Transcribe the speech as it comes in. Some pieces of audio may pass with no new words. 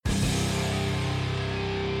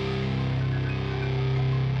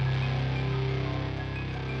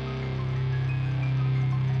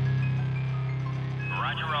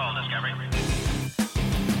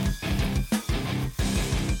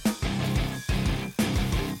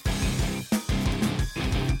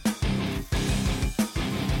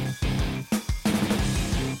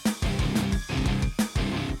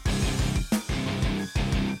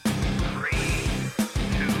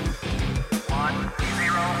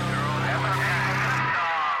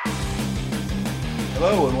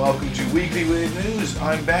Hello and welcome to Weekly Weird News.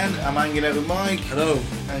 I'm Ben, I'm hanging out with Mike. Hello.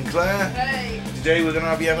 And Claire. Hey. Today we're going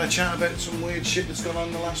to be having a chat about some weird shit that's gone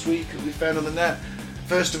on the last week that we found on the net.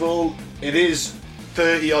 First of all, it is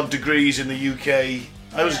 30 odd degrees in the UK.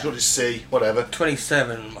 I was going to see, whatever.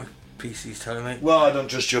 27, my PC's telling me. Well, I don't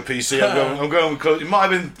trust your PC. I'm going close. It might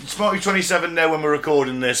be 27 now when we're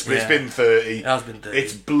recording this, but It's been 30. It has been 30.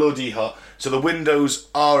 It's bloody hot. So the windows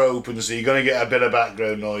are open, so you're going to get a bit of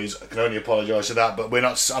background noise. I can only apologise for that, but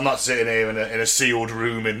I'm not sitting here in a sealed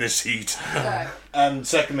room in this heat. No. And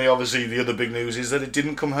secondly, obviously, the other big news is that it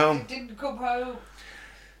didn't come home. It didn't come home.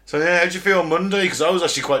 So yeah, how'd you feel on Monday? Because I was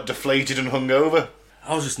actually quite deflated and hungover.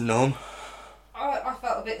 I was just numb. I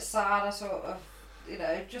felt a bit sad. I sort of,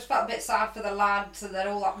 just felt a bit sad for the lads and then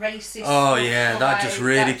all that racist. Oh stuff yeah, that just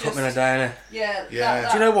really put me in a downer. Yeah. Yeah.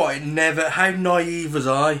 Do you know what? How naive was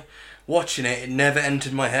I? Watching it never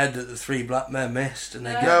entered my head that the three black men missed. And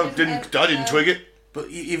they No, I didn't twig it. But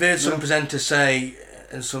you've heard some presenters say,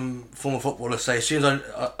 and some former footballers say, as soon as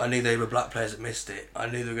I knew they were black players that missed it, I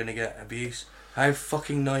knew they were going to get abuse. How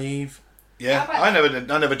fucking naive. Yeah, I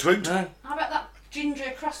never twigged. No. How about that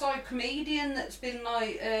ginger cross-eyed comedian that's been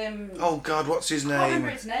like... Oh God, what's his name? I can't remember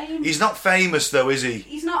his name. He's not famous though, is he?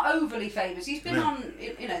 He's not overly famous. He's been on,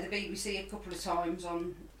 the BBC a couple of times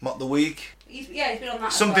on... Mock the Week? He's been on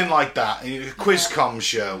that. Something as well. like that. A Quizcom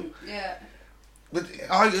show. Yeah. But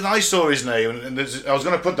I saw his name, and I was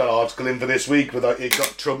going to put that article in for this week, but it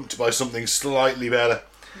got trumped by something slightly better.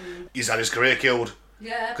 He's had his career killed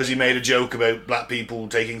Yeah. because he made a joke about black people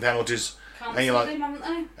taking penalties. Cancelled you're like- him, haven't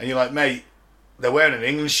they? And you're like, mate, they're wearing an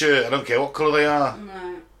England shirt. I don't care what colour they are.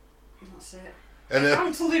 No. That's it. And They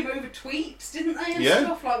cancelled him over tweets, didn't they? And Yeah.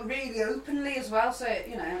 stuff, like really openly as well, so,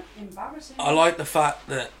 embarrassing. I like the fact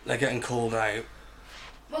that they're getting called out,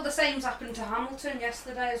 Well, the same's happened to Hamilton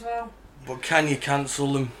yesterday as well. but can you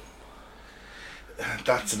cancel them?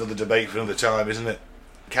 That's another debate for another time, isn't it?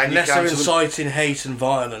 Can Unless you they're cancel them? inciting hate and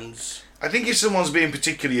violence. I think if someone's being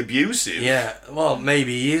particularly abusive... Yeah, well,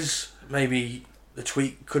 maybe he is. Maybe the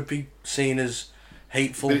tweet could be seen as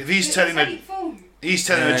hateful. But if he's It's telling hateful. a It's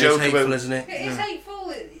joke hateful, about... isn't it? It is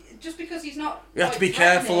hateful, just because he's not... You have to be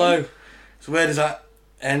careful, though. So where does that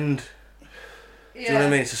end? Yeah. Do you know what I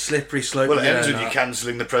mean? It's a slippery slope. Well, it you ends know with you that.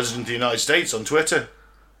 cancelling the President of the United States on Twitter.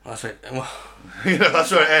 That's it. Well,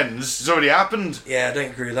 That's where it ends. It's already happened. yeah, I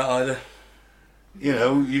don't agree with that either.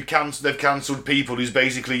 They've cancelled people whose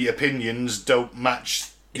basically opinions don't match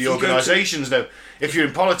If the you go organisations now. If you're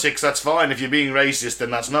in politics, that's fine. If you're being racist,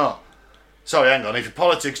 then that's not. Sorry, hang on. If you're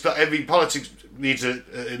politics, every politics needs an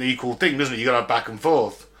equal thing, doesn't it? You got to have back and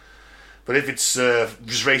forth. But if it's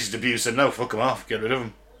just racist abuse, then no, fuck them off. Get rid of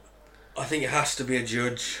them. I think it has to be a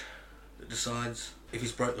judge that decides if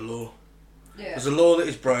he's broke the law. Yeah. There's a law that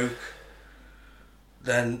is broke,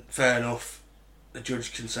 then fair enough, the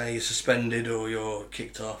judge can say you're suspended or you're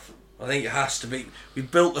kicked off. I think it has to be. We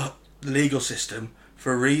built the legal system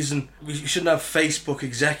for a reason. We shouldn't have Facebook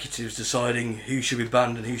executives deciding who should be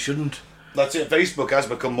banned and who shouldn't. That's it. Facebook has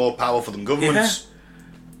become more powerful than governments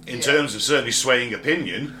in terms of certainly swaying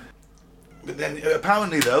opinion. But then,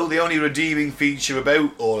 apparently though, the only redeeming feature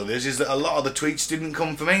about all of this is that a lot of the tweets didn't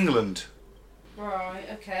come from England. Right,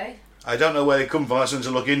 okay. I don't know where they come from, that's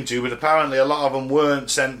something to look into, but apparently a lot of them weren't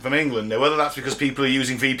sent from England. Now, whether that's because people are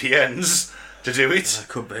using VPNs to do it, That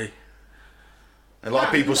could be. a lot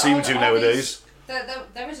of people seem to nowadays.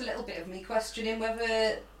 There is a little bit of me questioning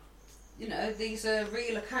whether, these are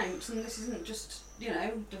real accounts and this isn't just,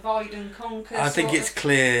 divide and conquer. I think sort it's of-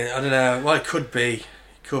 clear. I don't know. Well, it could be. It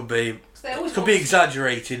could be. 'cause they always Could want be us-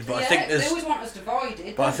 exaggerated, but I think they there's. always want us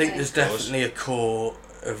divided. But I don't think they? there's definitely a core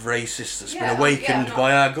of racists that's Yeah, been awakened yeah,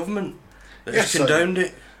 by our government that Yes, has condoned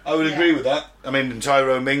it. I would Yeah. agree with that. I mean,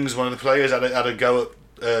 Tyrone Mings, one of the players, had a go at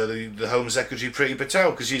the Home Secretary, Priti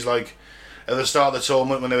Patel, because she's like, at the start of the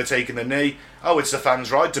tournament when they were taking the knee, oh, it's the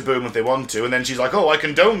fans' right to boo them if they want to, and then she's like, oh, I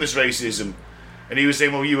condone this racism. And he was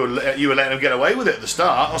saying, well, you were letting them get away with it at the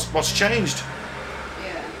start. What's changed?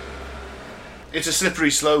 Yeah. It's a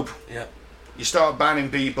slippery slope. Yeah. You start banning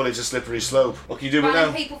people, it's a slippery slope. What can you do with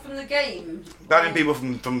Banning now? people from the game. Banning people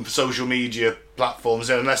from social media platforms,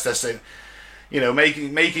 unless they're saying,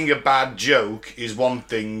 making a bad joke is one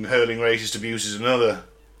thing, hurling racist abuse is another.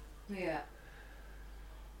 Yeah.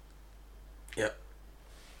 Yep.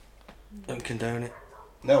 Don't condone it.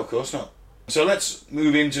 No, of course not. So let's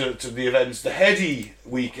move into the events, the heady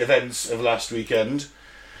week events of last weekend.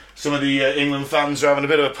 Some of the England fans are having a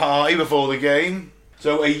bit of a party before the game.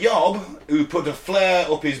 So a yob who put a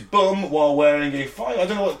flare up his bum while wearing a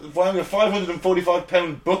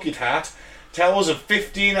 £545 bucket hat tells a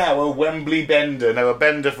 15-hour Wembley bender. Now, a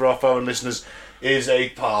bender, for our foreign listeners, is a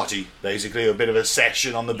party, basically, a bit of a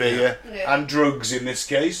session on the beer, Yeah. and drugs in this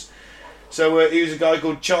case. So he was a guy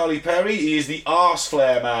called Charlie Perry. He is the arse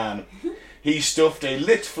flare man. He stuffed a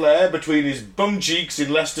lit flare between his bum cheeks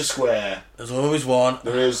in Leicester Square. There's always one.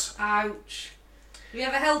 There is. Ouch. Have you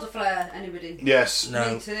ever held a flare, anybody? Yes.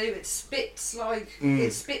 No. Me too. It spits like Mm.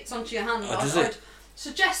 it spits onto your hand. Oh, does it? I'd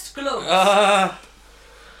suggest gloves.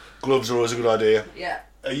 Gloves are always a good idea. Yeah.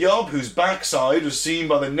 A yob whose backside was seen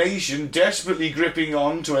by the nation desperately gripping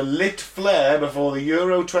on to a lit flare before the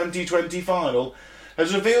Euro 2020 final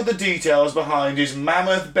has revealed the details behind his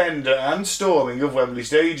mammoth bender and storming of Wembley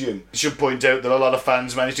Stadium. I should point out that a lot of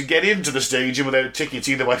fans managed to get into the stadium without tickets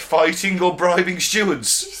either by fighting or bribing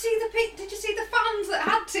stewards. Did you see the fans that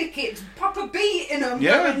had tickets proper beating them?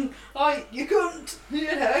 Yeah. Going, like, you couldn't,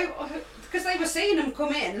 because they were seeing them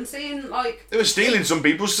come in and seeing, like... They were stealing some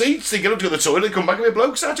people's seats. They get up to the toilet, come back and a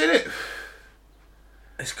bloke sat in it.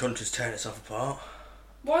 This country's tearing itself apart.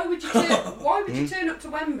 Why would you turn up to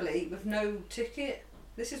Wembley with no ticket?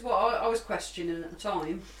 This is what I was questioning at the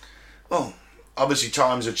time. Well, obviously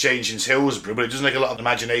times have changed since Hillsborough, but it doesn't take a lot of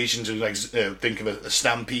imagination to think of a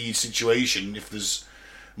stampede situation if there's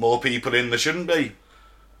more people in there shouldn't be.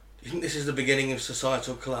 Do you think this is the beginning of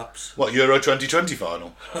societal collapse? What, Euro 2020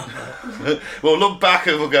 final? We'll look back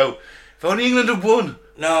and we'll go, if only England had won.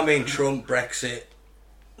 No, I mean Trump, Brexit.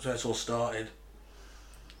 That's where it's all started.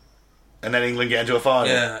 And then England get into a final.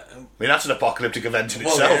 Yeah. I mean, that's an apocalyptic event in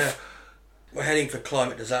Well, itself. yeah. We're heading for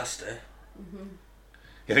climate disaster.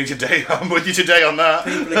 You think today, I'm with you today on that.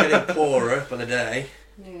 People are getting poorer by the day.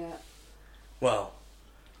 Yeah. Well,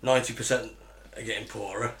 90% are getting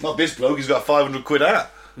poorer. Not this bloke, he's got a 500 quid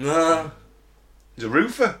hat. No. He's a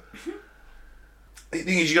roofer. The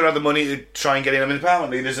thing is, you got to have the money to try and get in. I mean,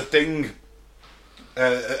 apparently there's a thing,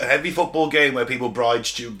 a heavy football game where people bribe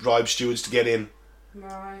stewards to get in.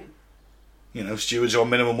 Right. You know, stewards are on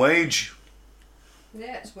minimum wage.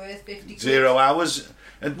 Yeah, it's worth 50 quid. 0 hours.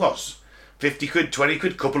 And what's 50 quid, 20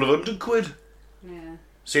 quid, couple of 100 quid. Yeah.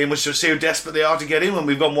 See how desperate they are to get in. When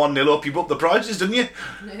we've gone 1-0 up, you up the prices, didn't you?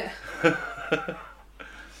 Yeah.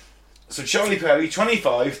 So Charlie Perry,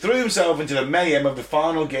 25, threw himself into the mayhem of the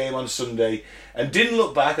final game on Sunday and didn't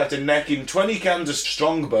look back after necking 20 cans of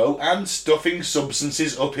Strongbow and stuffing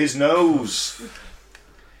substances up his nose.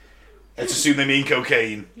 Let's assume they mean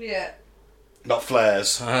cocaine, Yeah. not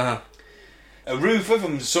flares. A roofer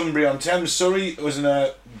from Sunbury-on-Thames, Surrey, was in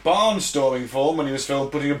a barnstorming form when he was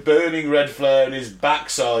filmed putting a burning red flare in his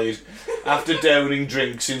backside after downing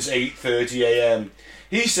drinks since 8:30am.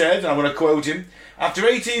 He said, and I'm going to quote him, "After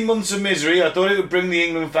 18 months of misery, I thought it would bring the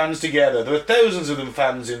England fans together. There were thousands of them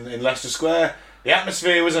fans in Leicester Square. The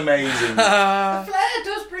atmosphere was amazing." The flare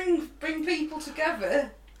does bring people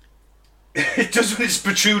together. It does when it's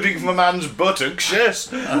protruding from a man's buttocks,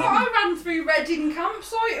 yes. I ran through Reading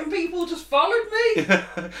campsite and people just followed me.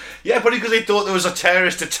 Yeah, probably because they thought there was a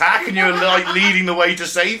terrorist attack and you were like leading the way to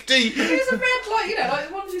safety. It was a red, like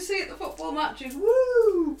the ones you see at the football matches.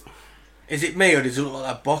 Woo! Is it me or does it look like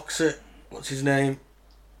that boxer? What's his name?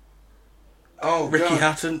 Oh, Ricky God.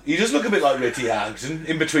 Hatton. He does look a bit like Ricky Hatton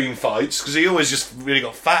in between fights, because he always just really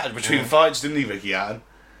got fatted between fights, didn't he, Ricky Hatton?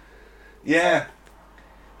 Yeah.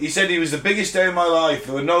 He said he was the biggest day of my life.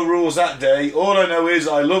 There were no rules that day. All I know is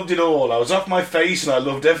I loved it all. I was off my face and I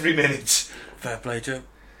loved every minute. Fair play to him.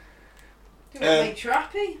 Did that make you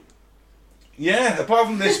happy? Yeah, apart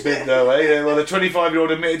from this bit though, well, the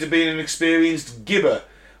 25-year-old admitted to being an experienced gibber,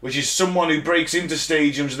 which is someone who breaks into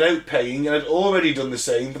stadiums without paying and had already done the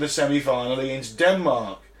same for the semi-final against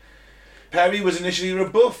Denmark. Perry was initially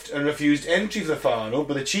rebuffed and refused entry for the final,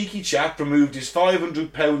 but the cheeky chap removed his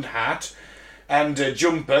 £500 hat and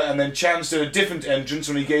jumper and then chanced at a different entrance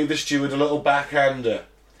when he gave the steward a little backhander.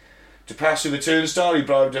 To pass through the turnstile, he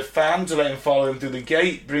bribed a fan to let him follow him through the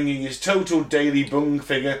gate, bringing his total daily bung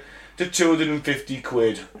figure to 250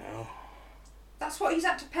 quid. That's what he's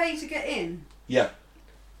had to pay to get in? Yeah,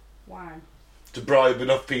 Wow. to bribe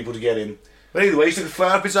enough people to get in. But either way, he took a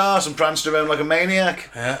flare up his arse and pranced around like a maniac.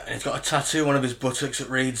 Yeah, and he's got a tattoo on one of his buttocks that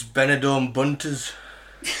reads Benidorm Bunters.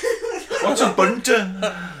 What's a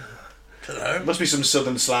bunter? Dunno. Must be some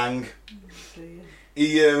southern slang. Dear.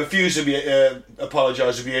 He refused to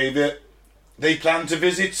apologise for behaviour. They plan to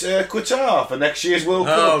visit Qatar for next year's World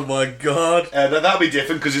Oh Cup. my god. That'll be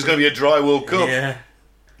different because it's going to be a dry World Cup. Yeah.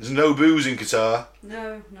 There's no booze in Qatar.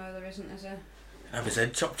 No, there isn't, is there? Have his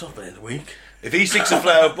head chopped off in a week. If he sticks a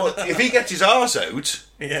flare up, but if he gets his arse out,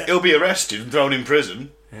 Yeah. he'll be arrested and thrown in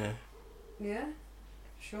prison. Yeah. Yeah,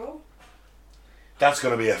 sure. That's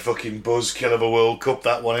going to be a fucking buzzkill of a World Cup,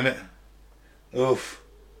 that one, innit? Oof.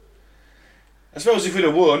 I suppose if we'd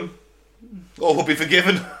have won, all would be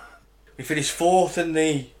forgiven. We finished 4th in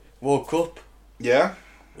the World Cup. Yeah.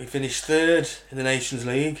 We finished 3rd in the Nations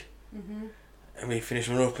League. Mm-hmm. And we finished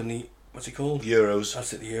one up in the, what's it called? Euros.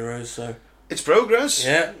 That's it, the Euros, so... It's progress.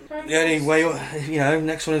 Yeah, the only way,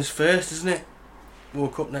 next one is first, isn't it?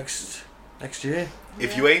 World Cup next year.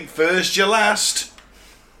 If you ain't first, you're last.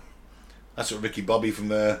 That's what Ricky Bobby from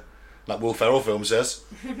that Will Ferrell film says.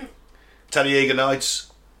 Talladega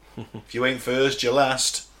Nights. If you ain't first, you're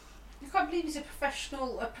last. I can't believe he's a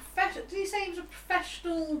professional. Did he say he was a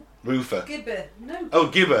professional Roofer. gibber? No. Oh,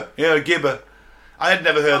 gibber. Yeah, gibber. I had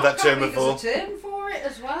never heard that term before. There's a term for it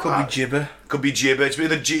as well. Could be gibber. Could be gibber. It's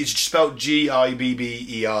either it's spelled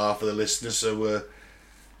Gibber for the listeners. So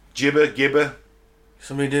gibber.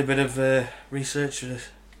 Somebody did a bit of research for this.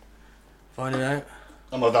 Find it out.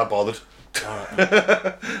 I'm not that bothered.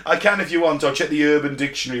 Alright. I can if you want. I'll check the Urban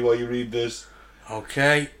Dictionary while you read this.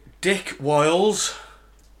 Okay. Dick Wiles.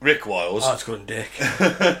 Rick Wiles. Oh, it's called Dick.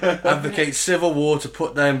 Advocates civil war to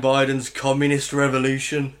put down Biden's communist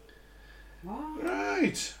revolution. What?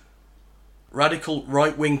 Right. Radical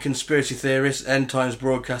right-wing conspiracy theorist, End Times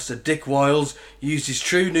broadcaster Dick Wiles used his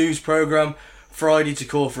True News programme Friday to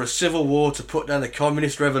call for a civil war to put down the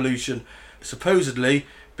communist revolution, supposedly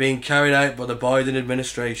being carried out by the Biden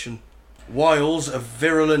administration. Wiles, a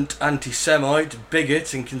virulent anti-Semite,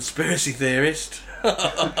 bigot and conspiracy theorist...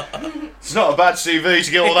 It's not a bad CV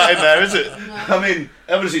to get all that in there, is it? No. I mean,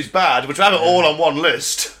 obviously it's bad, but to have it all on one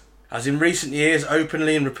list. has in recent years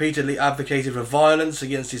openly and repeatedly advocated for violence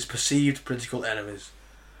against his perceived political enemies.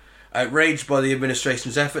 Outraged by the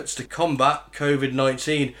administration's efforts to combat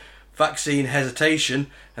COVID-19 vaccine hesitation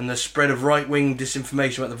and the spread of right-wing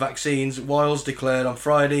disinformation about the vaccines, Wiles declared on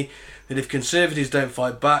Friday that if Conservatives don't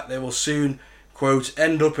fight back, they will soon, quote,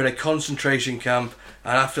 end up in a concentration camp,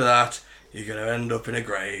 and after that, you're going to end up in a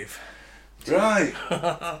grave. Right.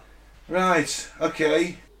 Right.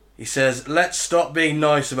 Okay. He says, let's stop being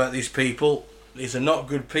nice about these people. These are not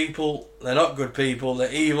good people. They're not good people.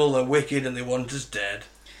 They're evil, they're wicked, and they want us dead.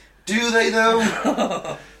 Do they,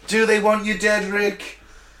 though? Do they want you dead, Rick?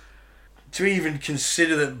 To even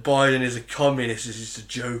consider that Biden is a communist is just a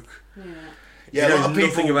joke. Yeah. Yeah, he a knows lot of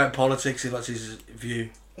nothing people... about politics if that's his view.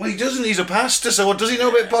 Well, he doesn't. He's a pastor, so what does he know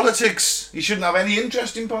about politics? He shouldn't have any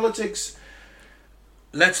interest in politics.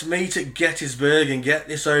 Let's meet at Gettysburg and get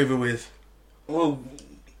this over with. Well,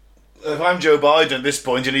 if I'm Joe Biden at this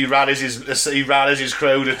point and he rallies his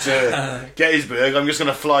crowd at Gettysburg, I'm just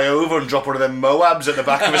going to fly over and drop one of them Moabs at the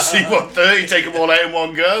back of a C-130, take them all out in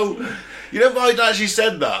one go. You know, Biden actually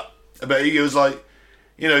said that. About he was like,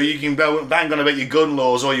 you know, you can bang on about your gun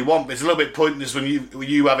laws all you want, but it's a little bit pointless when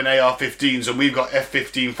you have an AR-15s and we've got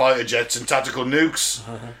F-15 fighter jets and tactical nukes.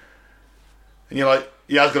 And you're like,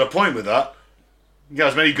 yeah, I've got a point with that. You can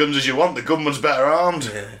have as many guns as you want, the government's better armed.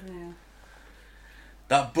 Yeah.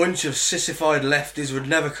 That bunch of sissified lefties would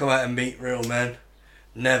never come out and meet real men.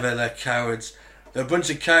 Never, they're cowards. They're a bunch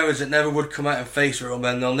of cowards that never would come out and face real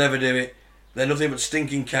men. They'll never do it. They're nothing but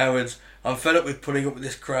stinking cowards. I'm fed up with putting up with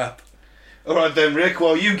this crap. Alright then, Rick,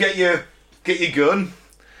 well, you get your gun,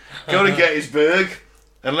 go to Gettysburg,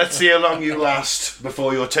 and let's see how long you last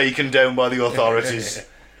before you're taken down by the authorities.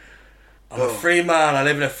 I'm a free man, I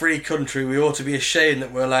live in a free country. We ought to be ashamed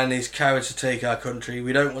that we're allowing these cowards to take our country.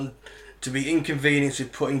 We don't want to be inconvenienced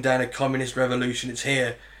with putting down a communist revolution. It's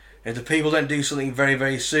here. If the people don't do something very,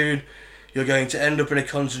 very soon, you're going to end up in a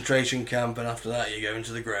concentration camp, and after that you're going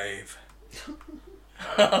to the grave.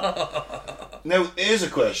 Now, here's a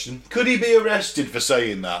question. Could he be arrested for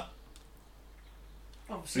saying that?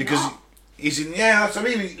 Obviously Because not. he's in... Yeah, that's what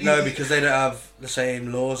I mean. No, because they don't have the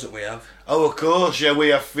same laws that we have. Oh, of course, yeah, we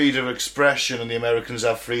have freedom of expression and the Americans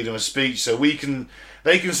have freedom of speech, so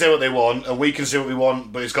they can say what they want and we can say what we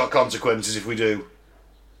want, but it's got consequences if we do.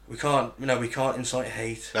 We can't incite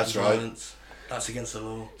hate. That's and right. Violence. That's against the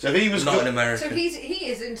law. So if he was... Not in America. So he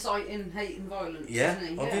is inciting hate and violence, Yeah,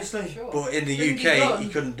 isn't he? obviously. Yeah, for sure. But in the Couldn't be UK, done. he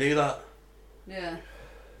couldn't do that. Yeah.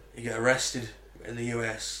 You get arrested. In the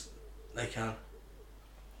US, they can.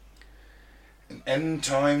 An End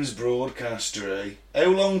Times broadcaster, eh?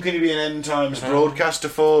 How long can you be an End Times broadcaster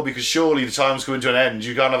for? Because surely the time's coming to an end.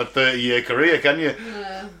 You can't have a 30-year career, can you?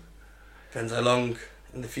 No. Depends how long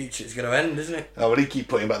in the future it's going to end, isn't it? Oh, well, he'd keep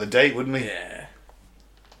putting back the date, wouldn't he? Yeah.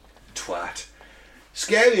 Twat.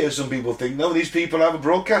 Scary as some people think. No, these people have a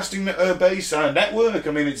broadcasting base and a network.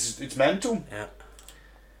 I mean, it's mental. Yeah.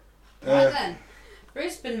 Right then.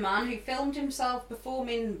 Brisbane man who filmed himself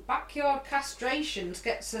performing backyard castrations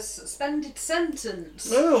gets a suspended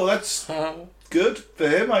sentence. Oh, that's good for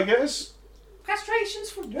him, I guess. Castrations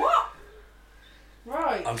for what?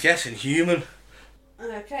 Right. I'm guessing human.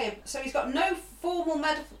 Okay, so he's got no formal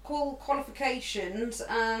medical qualifications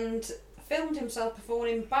and filmed himself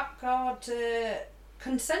performing backyard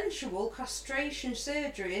consensual castration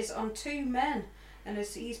surgeries on 2 men, and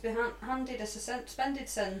he's been handed a suspended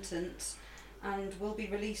sentence and will be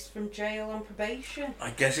released from jail on probation.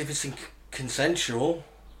 I guess if it's consensual,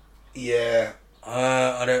 Yeah.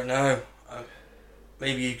 I don't know.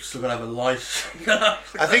 Maybe you still gotta have a life.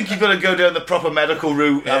 I think you've got to go down the proper medical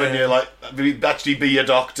route, haven't you? Like, actually be a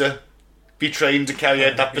doctor. Be trained to carry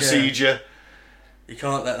out that procedure. You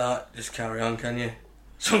can't let that just carry on, can you?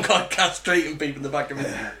 Some guy castrating people in the back of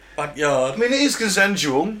his backyard. I mean, it is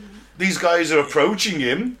consensual. These guys are approaching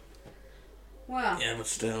him. Wow. Yeah, but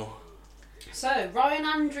still. So, Ryan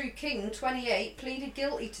Andrew King, 28, pleaded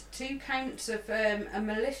guilty to 2 counts of a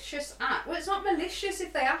malicious act. Well, it's not malicious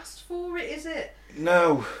if they asked for it, is it?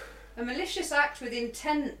 No. A malicious act with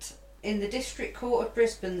intent in the District Court of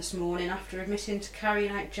Brisbane this morning after admitting to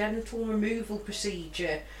carrying out genital removal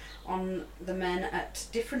procedure on the men at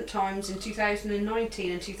different times in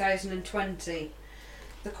 2019 and 2020.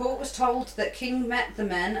 The court was told that King met the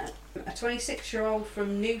men, a 26-year-old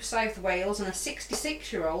from New South Wales and a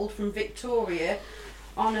 66-year-old from Victoria,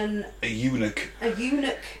 on a eunuch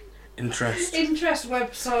Interest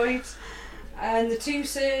website, and the 2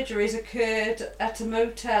 surgeries occurred at a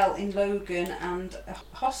motel in Logan and a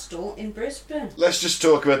hostel in Brisbane. Let's just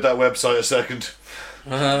talk about that website a second.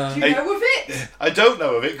 Do you know of it? I don't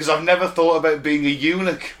know of it because I've never thought about being a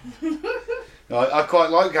eunuch. I quite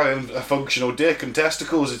like having a functional dick and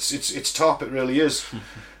testicles. It's top. It really is.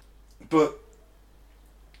 But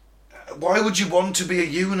why would you want to be a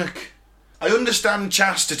eunuch? I understand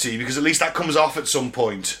chastity because at least that comes off at some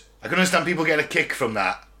point. I can understand people getting a kick from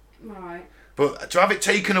that. Right. But to have it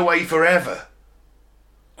taken away forever,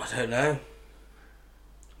 I don't know.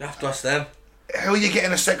 You have to ask them. how are you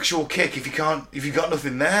getting a sexual kick if you've got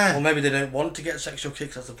nothing there? Or maybe they don't want to get sexual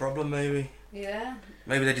kicks. That's the problem. Maybe. Yeah.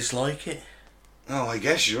 Maybe they dislike it. Oh, I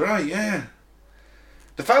guess you're right, yeah.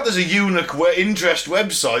 The fact there's a eunuch interest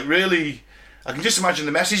website, really... I can just imagine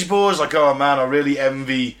the message boards, like, oh man, I really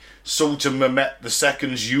envy Sultan Mehmet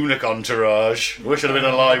II's eunuch entourage. I wish I'd have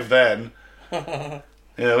been alive then. Yeah,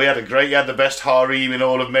 he had the best harem in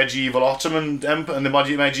all of medieval Ottoman Empire, and the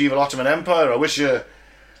medieval Ottoman Empire. I wish I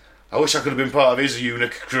could have been part of his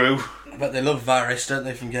eunuch crew. I bet they love Varys, don't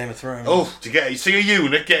they, from Game of Thrones? Oh, to see a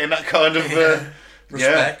eunuch getting that kind of...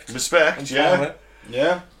 Respect. Yeah, respect, yeah.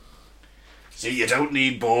 Yeah. See, you don't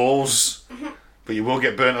need balls, but you will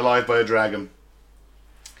get burnt alive by a dragon.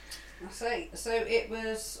 So it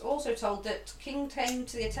was also told that King came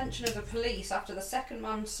to the attention of the police after the second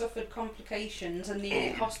man suffered complications and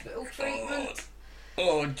needed hospital treatment.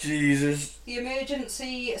 Oh, Jesus. The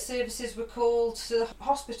emergency services were called to the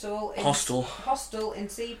hostel in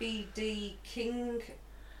CBD. King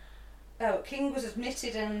was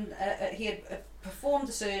admitted and he had performed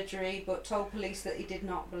the surgery but told police that he did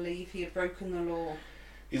not believe he had broken the law.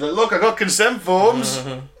 He's like, look, I got consent forms.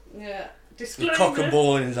 Yeah. With cock and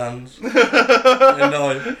ball in his hands.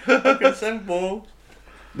 No, consent ball.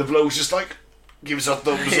 The bloke's just like, gives a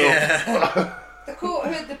thumbs up. The court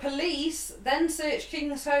heard the police, then searched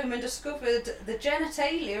King's home and discovered the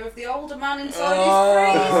genitalia of the older man inside his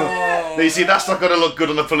freezer. Now, you see, that's not going to look good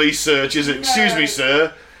on the police search, is it? No. Excuse me,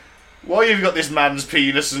 sir. Why have you got this man's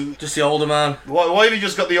penis and... Just the older man. Why have you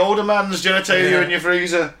just got the older man's genitalia in your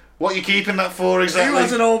freezer? What are you keeping that for exactly? Who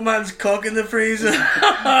has an old man's cock in the freezer?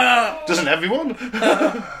 Doesn't everyone?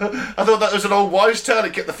 I thought that was an old wives' tale.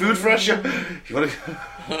 It kept the food fresher. You want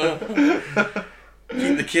to...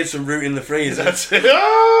 Keep the kids from rooting the freezer. That's it.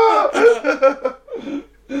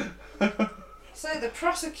 So the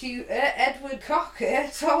prosecutor, Edward Cocker,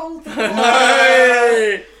 told the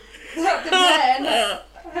that the men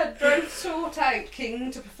had both sought out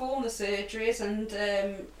King to perform the surgeries and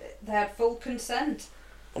they had full consent.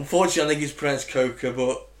 Unfortunately, I think it's pronounced Cocker,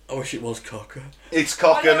 but I wish it was Cocker. It's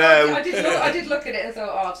Cocker now. I did look at it and thought,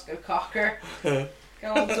 I'll just go Cocker. Go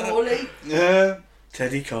on, Dolly. Yeah.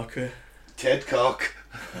 Teddy Cocker. Ted Cock.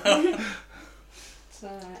 So,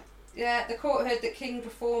 yeah, the court heard that King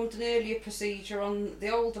performed an earlier procedure on the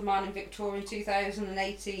older man in Victoria in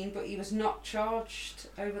 2018, but he was not charged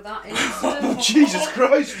over that incident. Jesus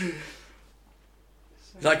Christ. Is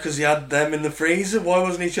that because he had them in the freezer? Why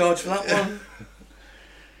wasn't he charged for that one?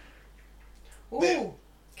 Oh,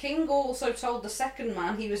 King also told the second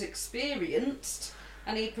man he was experienced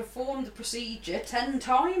and he performed the procedure 10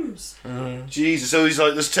 times. Jesus, so he's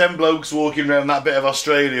like, there's 10 blokes walking around that bit of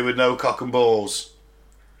Australia with no cock and balls.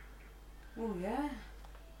 Oh, yeah.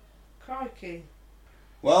 Crikey.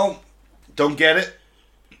 Well, don't get it.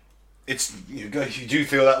 If you do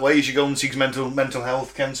feel that way, you should go and seek mental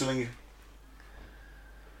health counselling.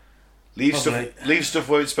 Leave Probably. stuff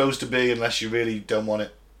where it's supposed to be unless you really don't want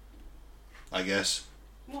it. I guess.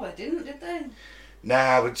 Well, they didn't, did they?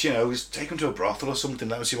 Nah, but just take them to a brothel or something.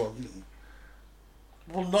 Let me see what.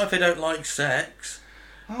 Well, not if they don't like sex.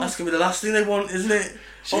 Oh. That's going to be the last thing they want, isn't it?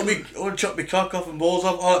 I want to chop my cock off and balls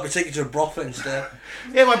off. I'll take you to a brothel instead.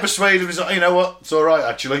 Yeah, might persuade him. He's like, you know what? It's all right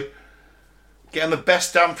actually. Getting the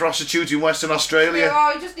best damn prostitute in Western Australia.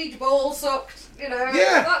 Yeah, you just need your balls sucked.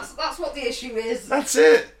 Yeah. That's what the issue is. That's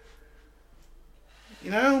it.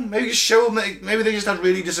 Maybe just show them that maybe they just had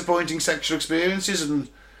really disappointing sexual experiences and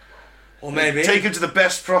Or maybe take them to the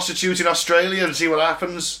best prostitute in Australia and see what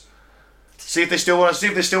happens. See if they still want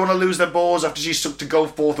to lose their balls after she sucked a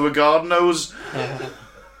golf ball through a garden hose.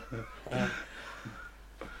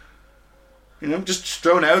 Just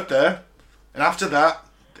thrown out there. And after that,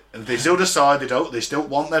 if they still decide they still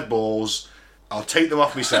want their balls, I'll take them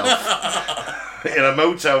off myself in a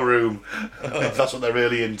motel room if that's what they're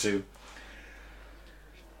really into.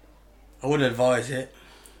 I wouldn't advise it.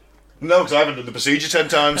 No, because I haven't done the procedure 10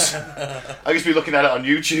 times. I just be looking at it on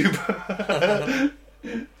YouTube.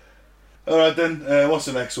 Alright then, what's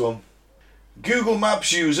the next one? Google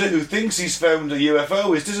Maps user who thinks he's found a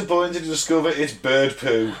UFO is disappointed to discover it's bird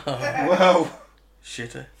poo. Wow.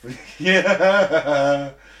 Shitter.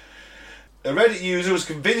 Yeah. A Reddit user was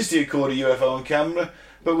convinced he had caught a UFO on camera,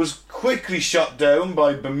 but was quickly shot down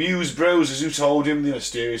by bemused browsers who told him the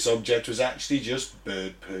mysterious object was actually just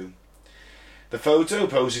bird poo. The photo,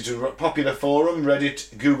 posted to a popular forum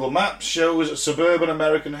Reddit Google Maps, shows a suburban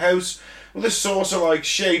American house with a saucer-like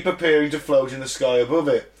shape appearing to float in the sky above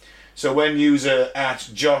it. So when user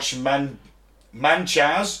 @Josh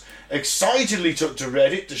Manchaz excitedly took to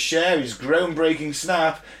Reddit to share his groundbreaking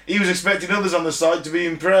snap, he was expecting others on the site to be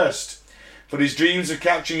impressed. But his dreams of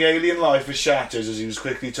capturing alien life were shattered as he was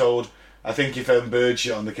quickly told, "I think you found bird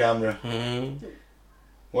shit on the camera." Mm-hmm.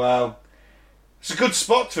 Wow. It's a good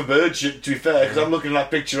spot for bird shit, to be fair, because I'm looking at that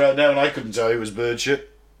picture right now and I couldn't tell you it was bird shit.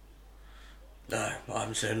 No, I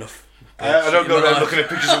haven't seen enough. I don't go around looking at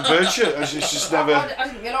pictures of bird shit. It's just never... I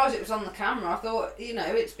didn't realise it was on the camera. I thought,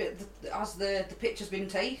 it's as the picture's been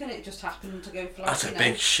taken, it just happened to go flying. That's a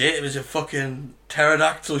big shit. It was a fucking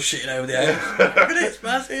pterodactyl shitting over the house. Look at it, it's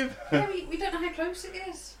massive. Yeah, we don't know how close it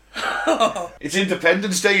is. It's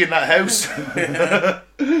Independence Day in that house.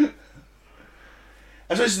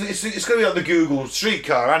 I suppose it's going to be like the Google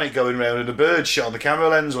streetcar, ain't it, going round and a bird shot on the camera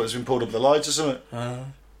lens when it's been pulled up with the lights or something.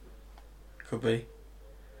 Could be.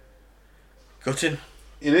 Gutting.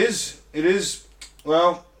 It is.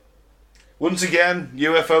 Well, once again,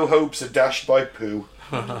 UFO hopes are dashed by poo.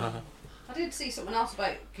 I did see something else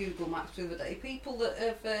about Google Maps the other day. People that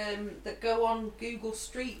have that go on Google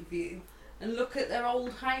Street View and look at their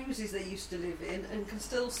old houses they used to live in and can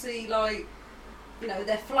still see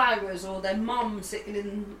their flowers or their mum sitting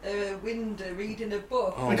in a window reading a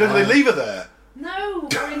book. Oh, do they leave her there? No,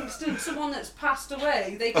 for instance, someone that's passed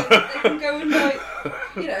away, they can go and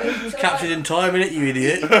It's captured in time, innit, you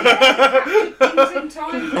idiot? captured things in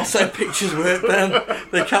time. That's how pictures work then.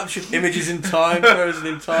 They captured images in time, frozen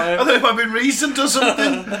in I time. thought it might have been recent or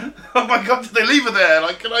something. Oh my god, did they leave her there?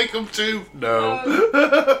 Like, can I come too? No.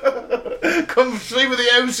 Come sleep with the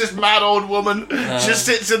house, this mad old woman. She just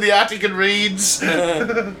sits in the attic and reads.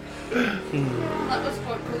 That was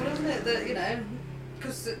quite cool, isn't it? That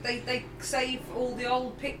because they save all the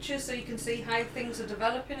old pictures so you can see how things are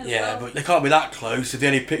developing as well. Yeah, but they can't be that close if the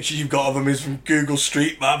only picture you've got of them is from Google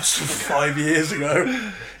Street Maps from 5 years ago.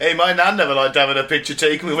 Hey, my nan never liked having a picture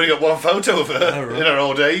taken. We've only got one photo of her in her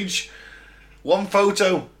old age. One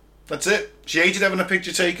photo. That's it. She hated having a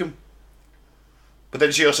picture taken. But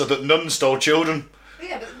then she also thought nuns stole children.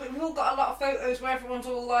 Yeah, but we've all got a lot of photos where everyone's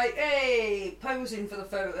all like, hey, posing for the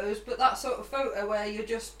photos, but that sort of photo where you're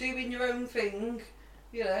just doing your own thing,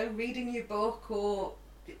 reading your book or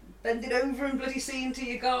bending over and bloody seeing to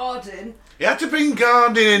your garden. You had to bring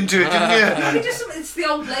gardening into it, didn't you? It's the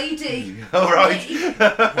old lady. All right.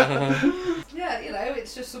 Yeah,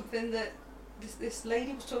 it's just something that this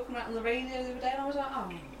lady was talking about on the radio the other day, and I was like,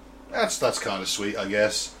 oh. That's kind of sweet, I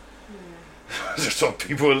guess. I just thought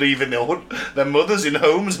people were leaving their mothers in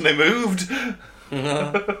homes and they moved.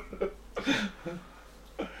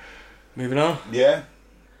 Moving on. Yeah.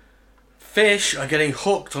 Fish are getting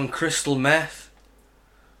hooked on crystal meth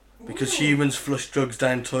because humans flush drugs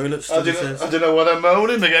down toilets. I don't know why they're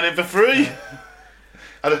moaning. They get it for free.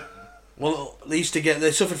 Well, they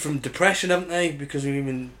suffered from depression, haven't they? Because we've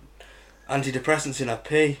been antidepressants in our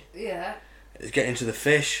pee. Yeah. It's getting to the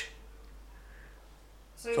fish.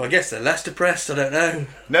 So I guess they're less depressed. I don't know.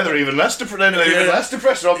 No, they're even less depressed. They're even less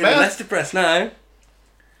depressed. They're on Even meth. less depressed now.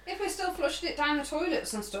 If we're still flushing it down the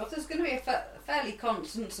toilets and stuff, there's going to be a fairly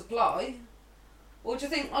constant supply. Or do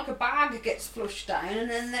you think like a bag gets flushed down and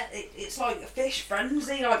then it's like a fish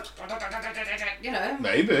frenzy, like, you know?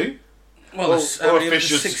 Maybe. Well, there's or how a many of us? fish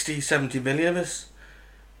just- 60, 70 million of us.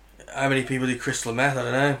 How many people do crystal meth? I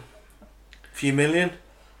don't know. A few million?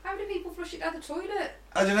 How many people flush it down the toilet?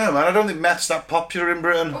 I don't know, man. I don't think meth's that popular in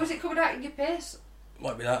Britain. Or is it coming out in your piss?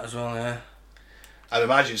 Might be that as well, yeah. I'd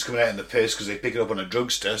imagine it's coming out in the piss because they pick it up on a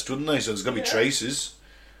drugs test, wouldn't they? So there's going to be Yeah. traces.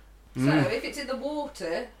 So if it's in the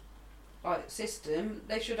water system,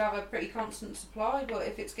 they should have a pretty constant supply. But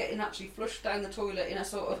if it's getting actually flushed down the toilet in a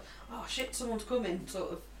sort of oh shit, someone's coming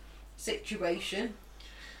sort of situation,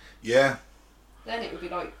 Yeah. then it would be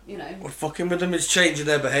like, you know. We're fucking with them, it's changing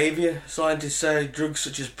their behaviour. Scientists say drugs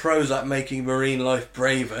such as Prozac making marine life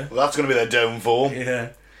braver. Well, that's going to be their downfall. Yeah.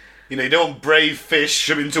 You know, you don't want brave fish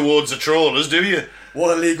swimming towards the trawlers, do you?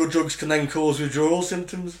 What illegal drugs can then cause withdrawal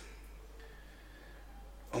symptoms?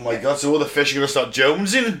 Oh my god, so all the fish are going to start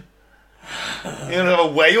jonesing? You're going to have a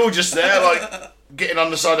whale just there, like, getting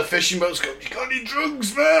on the side of fishing boats going, you got any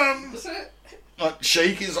drugs, man? That's it. Like,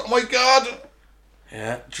 shaking, it's like, oh my god.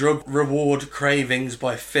 Yeah. Drug reward cravings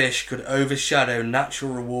by fish could overshadow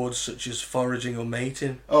natural rewards such as foraging or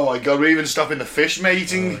mating. Oh my god, we're even stopping the fish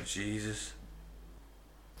mating. Oh, Jesus.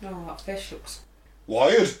 Oh, that fish looks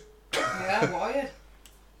Wired. wired.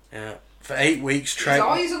 Yeah. For 8 weeks, His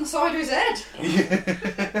eyes on the side of his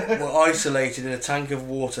head. were isolated in a tank of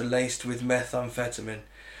water laced with methamphetamine.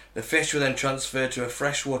 The fish were then transferred to a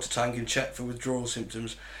freshwater tank and checked for withdrawal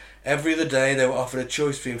symptoms. Every other day they were offered a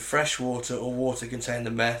choice between fresh water or water containing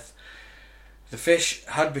the meth. If the fish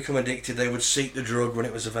had become addicted, they would seek the drug when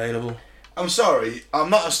it was available. I'm sorry,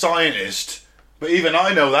 I'm not a scientist, but even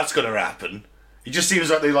I know that's going to happen. It just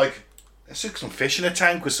seems like let's stick some fish in a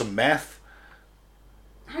tank with some meth.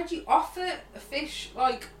 How do you offer a fish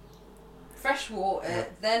like fresh water,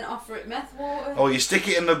 then offer it meth water? Oh, you stick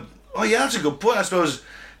it in the... Oh yeah, that's a good point, I suppose.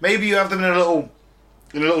 Maybe you have them in a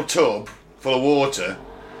little tub full of water,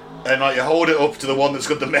 and like you hold it up to the one that's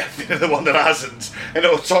got the meth in and the one that hasn't, and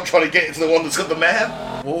it'll start trying to get it to the one that's got the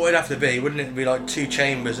meth. What would it have to be? Wouldn't it be like 2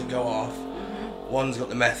 chambers that go off? One's got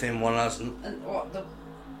the meth in, one hasn't. And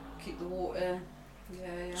keep the water.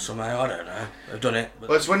 Yeah. Somehow, I don't know. They've done it. But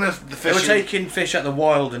Well, it's when the they fish... were taking fish out of the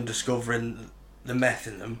wild and discovering the meth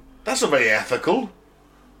in them. That's not very ethical.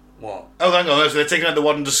 What? Oh, hang on, so they're taking out the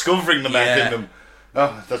one and discovering the meth Yeah. in them.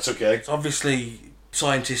 Oh, that's okay. Obviously,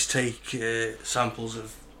 scientists take samples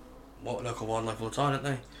of local wildlife all the time, don't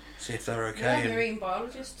they? See if they're okay. Yeah, and, marine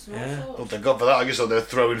biologists and Yeah. all Well, sorts. thank God for that. I guess they're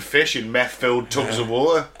throwing fish in meth-filled tubs of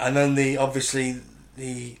water. and then the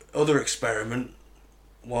other experiment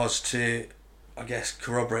was to, I guess,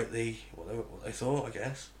 corroborate what they thought. I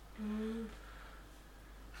guess.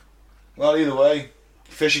 Well, either way,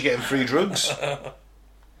 fish are getting free drugs.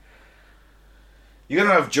 You're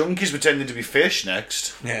going to have junkies pretending to be fish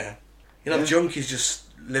next. Yeah. You'll have junkies just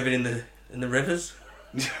living in the rivers.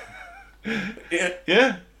 Yeah.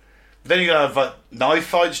 Yeah. But then you're going to have knife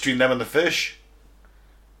fights between them and the fish.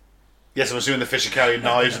 Yes, I'm assuming the fish are carrying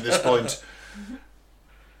knives at this point.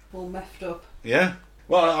 All meffed up. Yeah.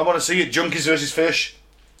 Well, I want to see it. Junkies versus fish.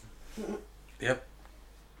 Yep.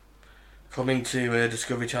 Coming to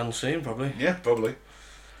Discovery Channel soon, probably. Yeah, probably.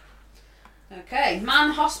 Okay,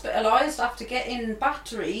 man hospitalised after getting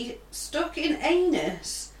battery stuck in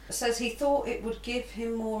anus. Says he thought it would give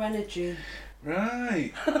him more energy.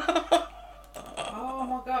 Right. Oh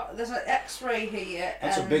my god, there's an X-ray here.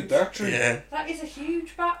 That's a and big battery. Yeah. That is a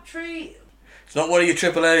huge battery. It's not one of your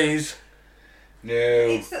AAAs. No.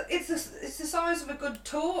 It's the size of a good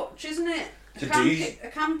torch, isn't it? It's a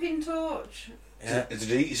A camping torch. Yeah.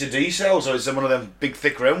 It's a D cell, so it's one of them big,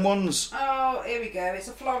 thick, round ones. Oh, here we go. It's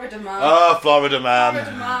a Florida man. Ah, Florida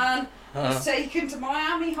Florida man. man was taken to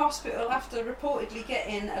Miami Hospital after reportedly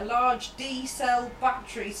getting a large D-cell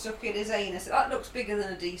battery stuck in his anus. That looks bigger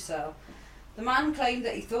than a D-cell. The man claimed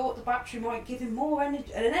that he thought the battery might give him more an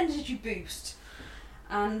energy boost,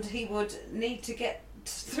 and he would need to get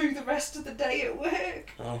through the rest of the day at work.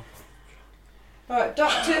 Oh. Right,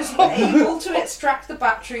 doctors were able to extract the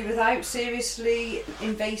battery without seriously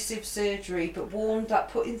invasive surgery, but warned that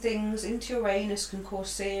putting things into your anus can cause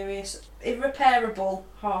serious, irreparable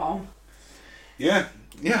harm. Yeah,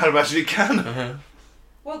 I imagine it can.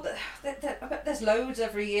 Well, I bet there's loads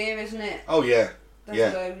every year, isn't it? Oh yeah, There's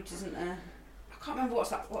yeah. loads, isn't there? I can't remember what's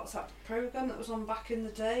that programme that was on back in the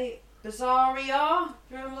day? Bizarre. Do you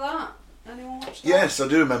remember that? Anyone watch that? Yes, I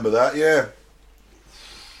do remember that. Yeah.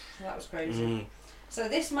 That was crazy. So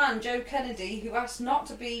this man, Joe Kennedy, who asked not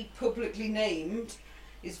to be publicly named,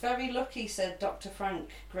 He's very lucky, said Dr. Frank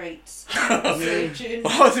Greats, surgeon.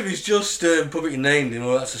 I think he's just publicly named him,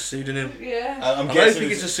 or that's a pseudonym. Yeah. I'm I don't guessing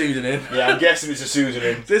think it's a pseudonym. Yeah, I'm guessing it's a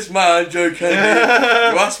pseudonym. This man, Joe Kennedy,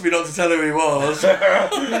 who asked me not to tell who he was.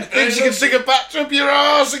 Thinks you can stick a battery up your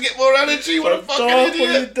arse and get more energy? What a fucking What you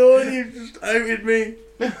idiot! done? You just outed me.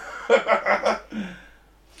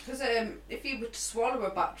 Because if you were to swallow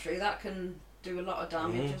a battery, that can do a lot of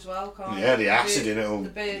damage as well, can't it? Yeah, the acid in it will...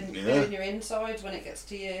 Burn yeah. your insides when it gets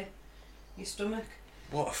to your stomach.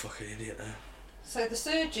 What a fucking idiot, though. So the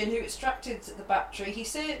surgeon who extracted the battery, he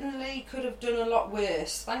certainly could have done a lot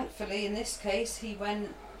worse. Thankfully, in this case, he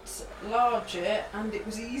went larger and it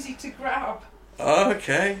was easy to grab. Oh,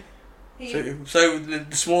 okay. So the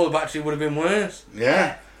smaller battery would have been worse.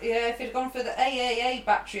 Yeah. Yeah, if he'd gone for the AAA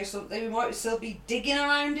battery or something, we might still be digging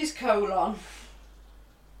around his colon.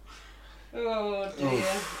 Oh dear.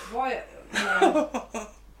 Why? No.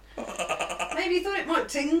 Maybe he thought it might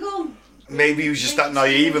tingle. Maybe he was just that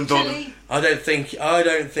naive and thought... Chilly. I don't think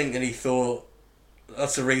that he thought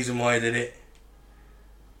that's the reason why he did it.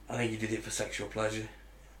 I think he did it for sexual pleasure.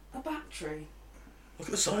 A battery. Look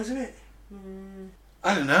at the size of it.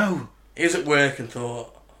 I don't know. He was at work and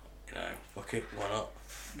thought, fuck it, why not?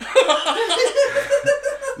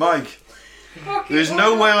 Mike, there's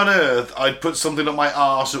no way on earth I'd put something up my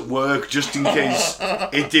arse at work just in case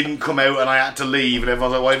it didn't come out and I had to leave, and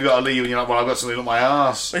everyone's like, why have you got to leave? And you're like, well, I've got something up my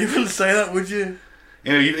arse. You wouldn't say that, would you?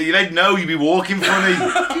 You know, you'd know, you'd be walking funny.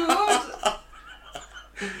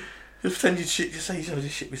 Just pretend you'd shit, just say I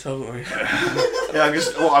just shit myself. Yeah,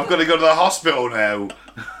 I've got to go to the hospital now.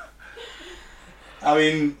 I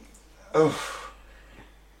mean,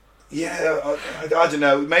 yeah, I don't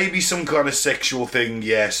know. Maybe some kind of sexual thing,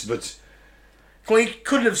 yes, but... Well, he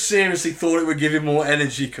couldn't have seriously thought it would give him more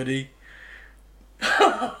energy, could he?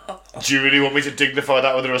 Do you really want me to dignify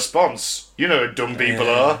that with a response? You know how dumb people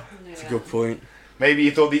are. That's a good point. Maybe he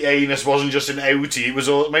thought the anus wasn't just an outie, it was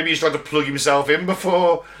all... Maybe he's tried to plug himself in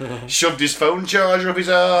before, shoved his phone charger up his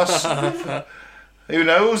arse. Who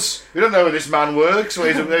knows? We don't know how this man works,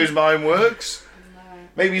 or how his mind works. No.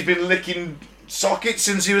 Maybe he's been licking sockets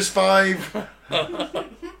since he was 5.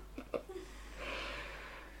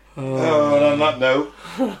 And on that note,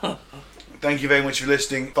 thank you very much for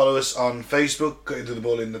listening. Follow us on Facebook, Cutting Through the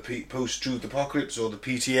Bull in the Post-Truth Apocalypse, or the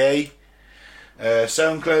PTA.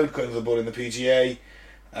 SoundCloud, Cutting Through the Bull in the PTA.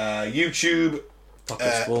 YouTube,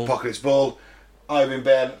 Apocalypse Bull. I've been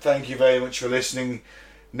Ben. Thank you very much for listening.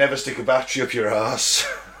 Never stick a battery up your arse.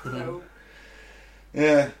 No.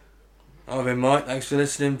 Yeah. I've been Mike. Thanks for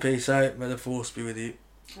listening. Peace out. May the force be with you.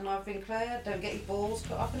 And I've been Claire. Don't get your balls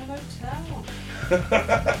cut off in a motel.